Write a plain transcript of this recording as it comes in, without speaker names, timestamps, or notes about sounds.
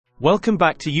Welcome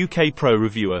back to UK Pro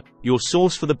Reviewer, your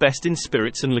source for the best in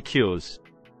spirits and liqueurs.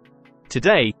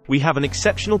 Today, we have an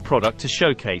exceptional product to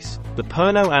showcase, the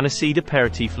Pernod Aniseed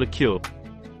Aperitif Liqueur.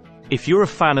 If you're a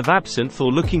fan of absinthe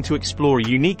or looking to explore a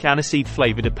unique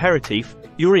aniseed-flavored aperitif,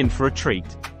 you're in for a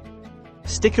treat.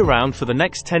 Stick around for the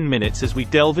next 10 minutes as we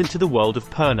delve into the world of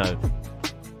Pernod.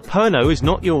 Pernod is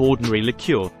not your ordinary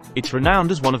liqueur, it's renowned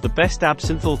as one of the best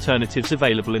absinthe alternatives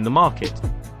available in the market.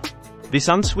 This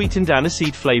unsweetened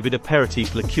aniseed-flavored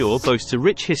aperitif liqueur boasts a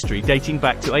rich history dating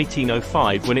back to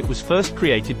 1805 when it was first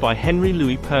created by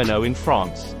Henri-Louis Pernod in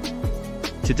France.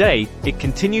 Today, it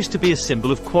continues to be a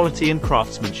symbol of quality and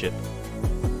craftsmanship.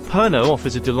 Pernod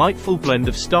offers a delightful blend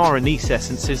of star anise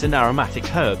essences and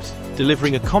aromatic herbs,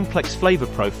 delivering a complex flavor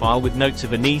profile with notes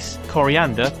of anise,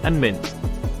 coriander, and mint.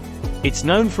 It's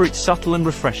known for its subtle and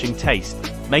refreshing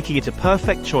taste, making it a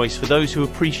perfect choice for those who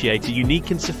appreciate a unique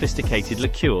and sophisticated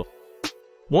liqueur.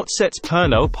 What sets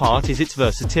Pernod apart is its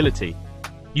versatility.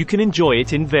 You can enjoy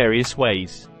it in various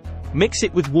ways. Mix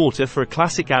it with water for a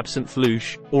classic absinthe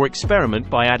louche, or experiment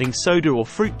by adding soda or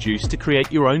fruit juice to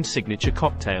create your own signature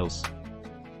cocktails.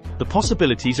 The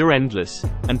possibilities are endless,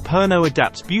 and Pernod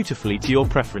adapts beautifully to your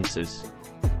preferences.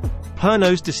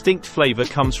 Pernod's distinct flavor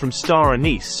comes from star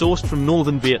anise sourced from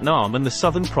northern Vietnam and the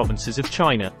southern provinces of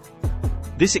China.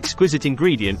 This exquisite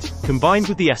ingredient, combined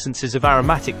with the essences of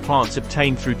aromatic plants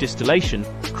obtained through distillation,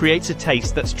 creates a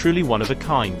taste that's truly one of a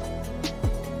kind.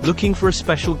 Looking for a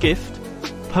special gift?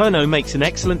 Pernod makes an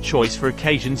excellent choice for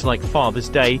occasions like Father's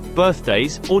Day,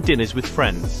 birthdays, or dinners with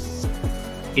friends.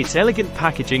 Its elegant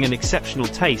packaging and exceptional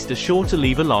taste are sure to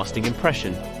leave a lasting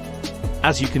impression.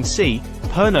 As you can see,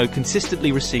 Pernod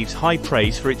consistently receives high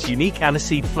praise for its unique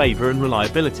aniseed flavor and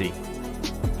reliability.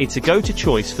 It's a go-to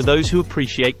choice for those who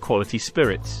appreciate quality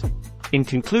spirits. In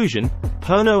conclusion,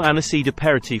 Pernod Aniseed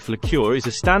Aperitif Liqueur is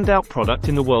a standout product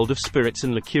in the world of spirits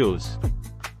and liqueurs.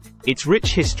 Its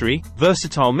rich history,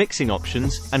 versatile mixing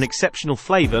options, and exceptional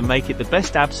flavor make it the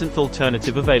best absinthe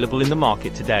alternative available in the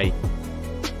market today.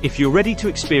 If you're ready to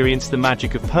experience the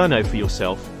magic of Pernod for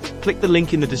yourself, click the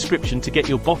link in the description to get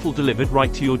your bottle delivered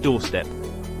right to your doorstep.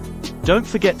 Don't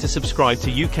forget to subscribe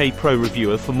to UK Pro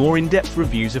Reviewer for more in-depth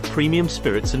reviews of premium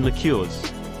spirits and liqueurs.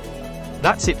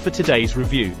 That's it for today's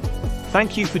review.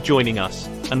 Thank you for joining us,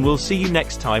 and we'll see you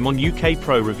next time on UK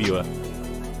Pro Reviewer.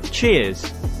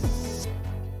 Cheers!